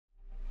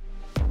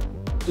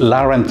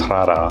La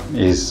Rentrada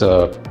is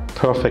a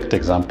perfect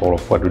example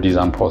of what the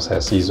design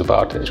process is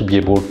about. To be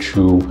able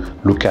to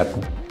look at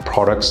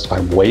products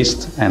by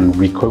waste and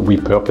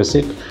repurpose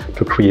it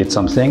to create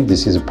something.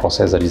 This is a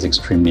process that is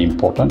extremely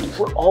important.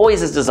 We're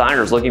always, as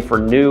designers, looking for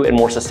new and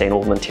more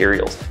sustainable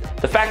materials.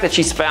 The fact that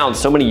she's found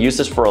so many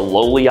uses for a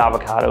lowly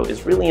avocado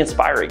is really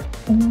inspiring.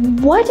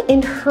 What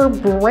in her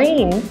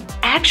brain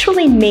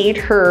actually made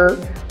her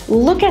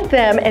look at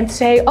them and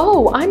say,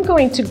 oh, I'm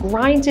going to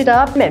grind it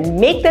up and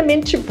make them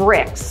into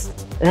bricks?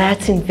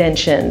 That's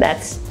invention.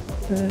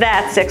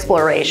 That's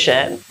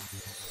exploration.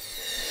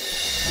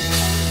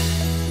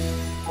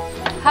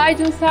 Hi,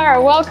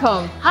 Sarah,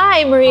 welcome.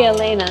 Hi, Maria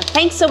Elena.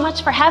 Thanks so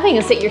much for having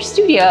us at your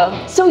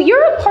studio. So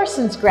you're a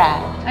Parsons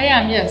grad. I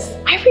am, yes.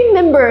 I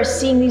remember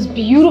seeing these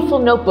beautiful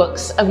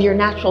notebooks of your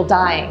natural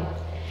dyeing.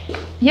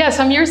 Yeah,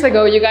 some years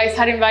ago, you guys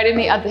had invited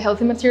me at the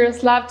Healthy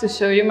Materials Lab to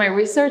show you my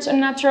research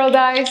on natural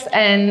dyes,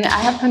 and I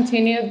have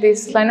continued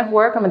this line of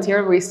work on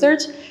material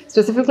research,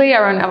 specifically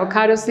around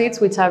avocado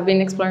seeds, which I've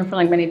been exploring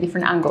from many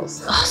different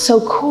angles. Oh,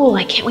 so cool.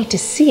 I can't wait to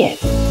see it.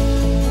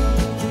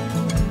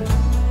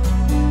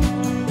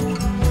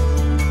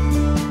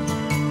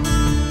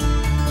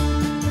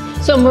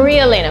 So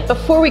Maria Elena,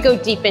 before we go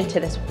deep into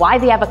this, why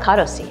the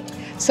avocado seed?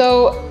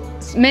 So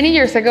many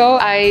years ago,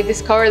 I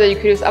discovered that you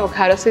could use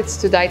avocado seeds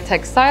to dye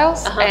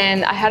textiles,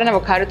 and I had an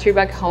avocado tree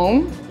back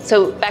home.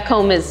 So back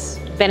home is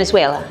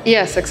Venezuela?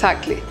 Yes,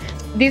 exactly.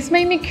 This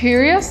made me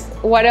curious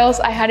what else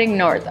I had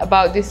ignored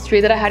about this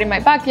tree that I had in my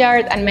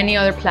backyard and many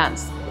other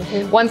plants.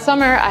 One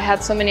summer, I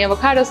had so many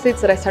avocado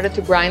seeds that I started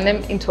to grind them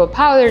into a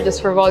powder just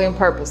for volume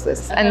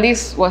purposes. And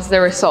this was the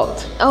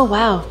result. Oh,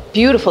 wow.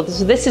 Beautiful.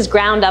 So this is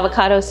ground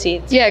avocado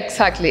seeds. Yeah,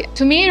 exactly.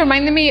 To me, it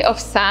reminded me of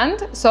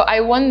sand. So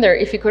I wonder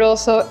if it could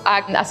also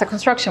act as a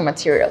construction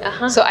material.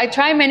 So I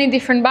tried many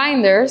different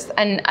binders,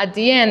 and at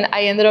the end,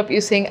 I ended up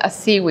using a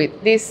seaweed.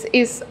 This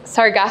is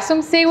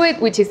sargassum seaweed,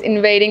 which is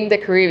invading the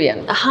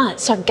Caribbean.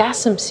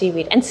 Sargassum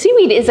seaweed. And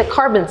seaweed is a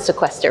carbon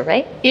sequester,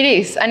 right? It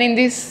is. And in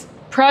this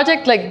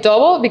project, like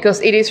double, because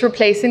it is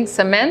replacing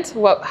cement,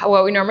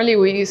 what we normally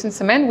would use in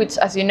cement, which,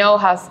 as you know,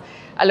 has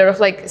a lot of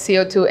like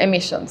CO2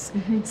 emissions.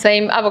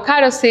 Same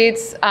avocado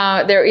seeds,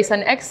 there is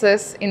an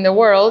excess in the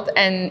world,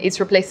 and it's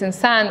replacing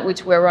sand,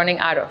 which we're running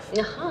out of.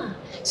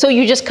 So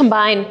you just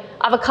combine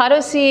avocado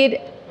seed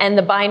and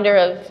the binder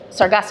of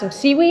sargassum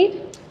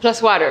seaweed?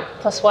 Plus water.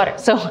 Plus water.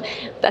 So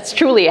that's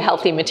truly a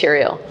healthy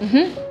material.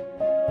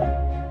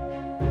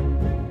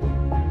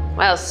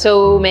 Wow,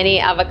 so many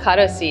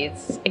avocado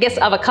seeds. I guess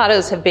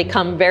avocados have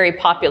become very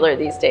popular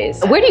these days.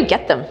 Where do you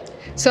get them?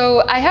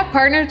 So I have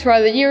partnered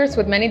throughout the years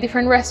with many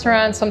different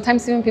restaurants,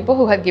 sometimes even people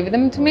who had given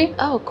them to me.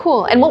 Oh,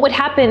 cool. And what would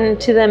happen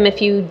to them if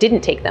you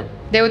didn't take them?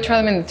 They would throw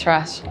them in the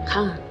trash.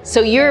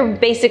 So you're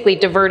basically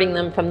diverting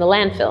them from the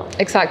landfill.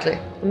 Exactly.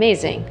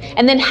 Amazing.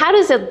 And then how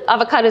does an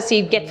avocado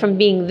seed get from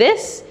being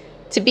this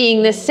to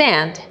being this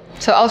sand?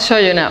 So I'll show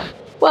you now.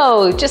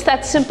 Whoa, just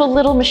that simple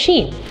little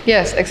machine.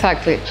 Yes,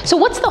 exactly. So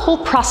what's the whole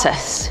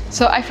process?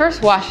 So I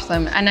first wash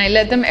them and I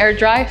let them air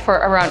dry for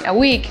around a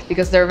week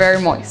because they're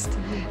very moist.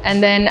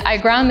 And then I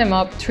ground them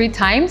up 3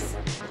 times,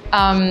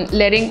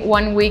 letting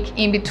 1 week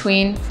in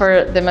between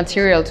for the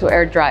material to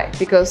air dry,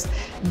 because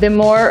the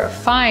more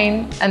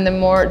fine and the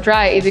more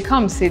dry it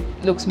becomes, it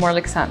looks more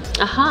like sand.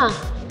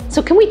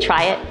 So can we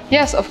try it?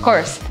 Yes, of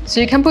course.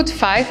 So you can put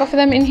 5 of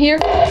them in here.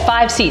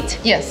 5 seeds?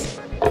 Yes.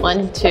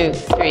 1, 2,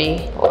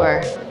 3,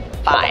 4,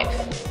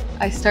 5.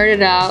 I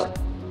started out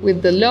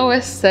with the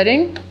lowest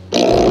setting.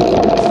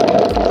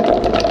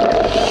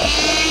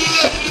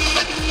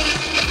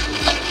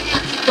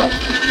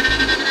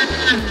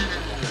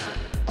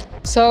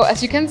 So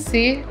as you can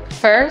see,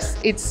 first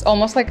it's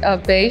almost like a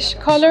beige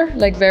color,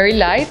 like very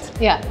light.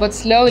 Yeah. But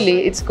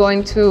slowly it's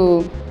going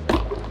to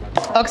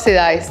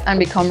oxidize and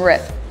become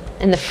red.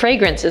 And the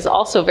fragrance is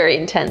also very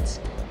intense.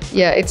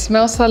 Yeah, it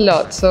smells a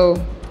lot. So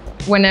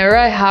whenever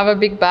I have a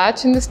big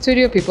batch in the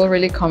studio, people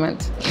really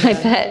comment. I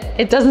bet.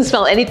 It doesn't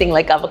smell anything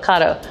like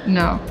avocado.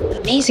 No.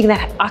 Amazing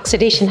that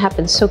oxidation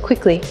happens so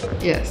quickly.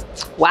 Yes.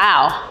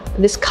 Wow.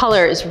 This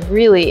color is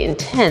really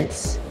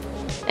intense.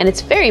 And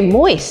it's very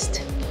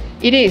moist.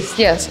 It is,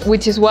 yes.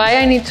 Which is why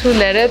I need to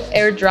let it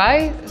air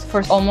dry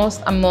for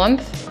almost a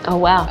month. Oh,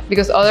 wow.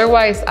 Because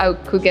otherwise I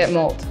could get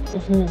mold.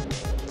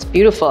 It's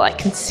beautiful. I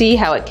can see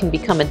how it can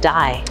become a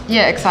dye.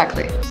 Yeah,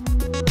 exactly.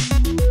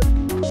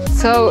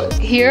 So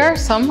here are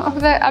some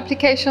of the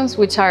applications,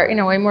 which are in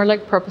a way more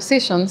like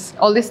propositions.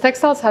 All these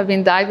textiles have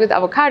been dyed with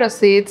avocado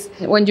seeds.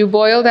 When you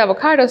boil the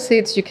avocado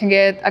seeds, you can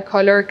get a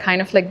color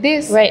kind of like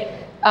this. Right.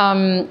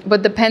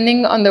 But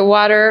depending on the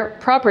water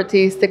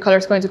properties, the color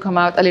is going to come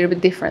out a little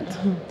bit different.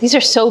 These are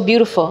so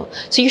beautiful.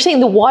 So you're saying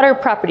the water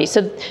properties.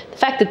 So the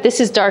fact that this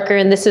is darker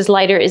and this is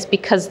lighter is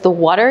because the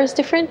water is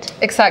different?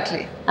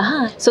 Exactly.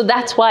 So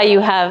that's why you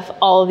have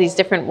all of these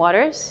different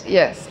waters?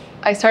 Yes.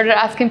 I started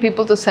asking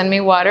people to send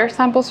me water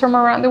samples from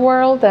around the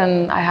world,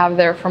 and I have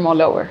there from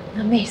all over.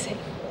 Amazing.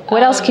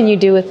 What else can you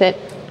do with it?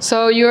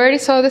 So you already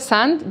saw the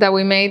sand that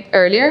we made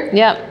earlier.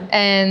 Yeah.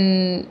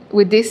 And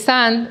with this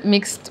sand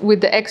mixed with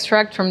the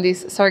extract from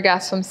this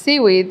sargassum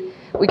seaweed,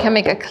 we can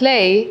make a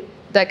clay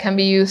that can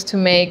be used to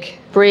make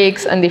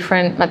bricks and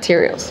different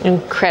materials.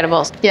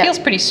 Incredible. Yeah. Feels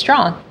pretty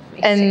strong.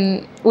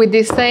 And with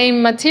these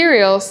same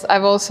materials,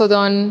 I've also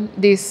done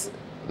this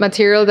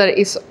material that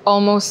is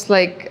almost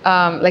like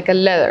a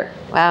leather.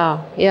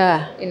 Wow,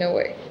 yeah. In a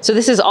way. So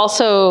this is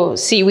also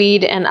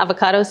seaweed and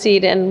avocado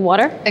seed and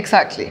water?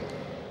 Exactly.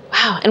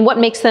 Wow, and what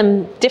makes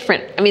them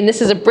different? I mean,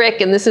 this is a brick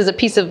and this is a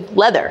piece of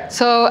leather.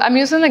 So I'm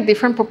using like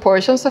different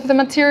proportions of the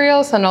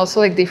materials and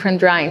also like different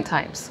drying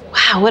times.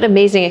 Wow, what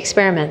amazing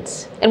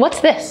experiments. And what's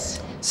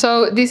this?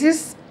 So this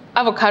is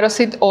avocado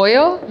seed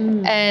oil,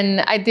 and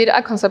I did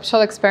a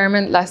conceptual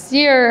experiment last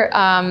year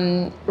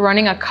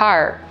running a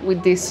car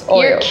with this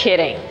oil. You're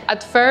kidding.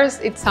 At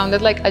first, it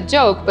sounded like a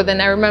joke, but then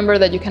I remember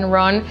that you can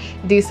run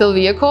diesel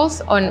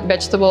vehicles on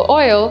vegetable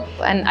oil,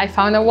 and I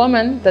found a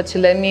woman that she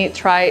let me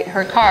try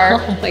her car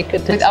Oh my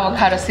goodness. with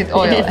avocado seed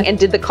oil. And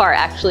did the car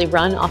actually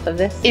run off of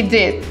this? It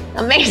did.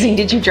 Amazing.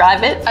 Did you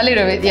drive it? A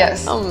little bit,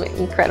 yes. Oh,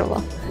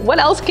 incredible. What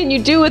else can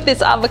you do with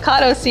this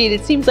avocado seed?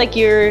 It seems like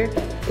you're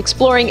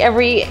exploring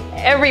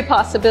every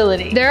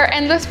possibility. There are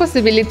endless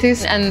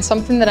possibilities, and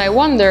something that I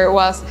wonder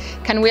was,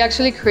 can we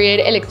actually create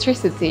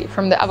electricity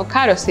from the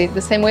avocado seed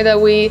the same way that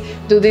we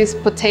do this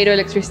potato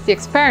electricity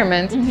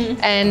experiment?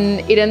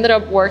 And it ended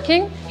up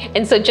working.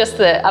 And so just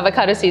the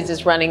avocado seeds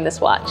is running this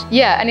watch.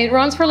 Yeah, and it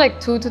runs for like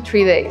 2 to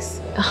 3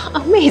 days.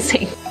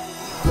 Amazing.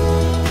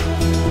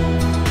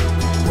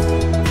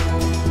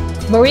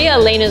 Maria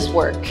Elena's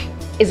work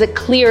is a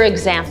clear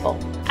example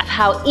of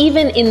how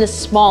even in the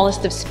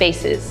smallest of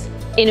spaces,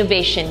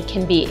 innovation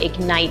can be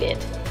ignited.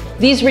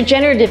 These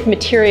regenerative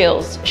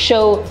materials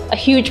show a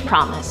huge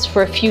promise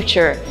for a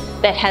future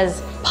that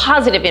has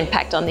positive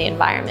impact on the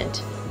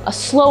environment, a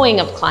slowing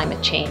of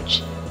climate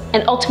change,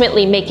 and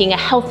ultimately making a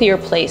healthier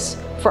place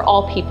for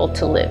all people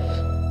to live.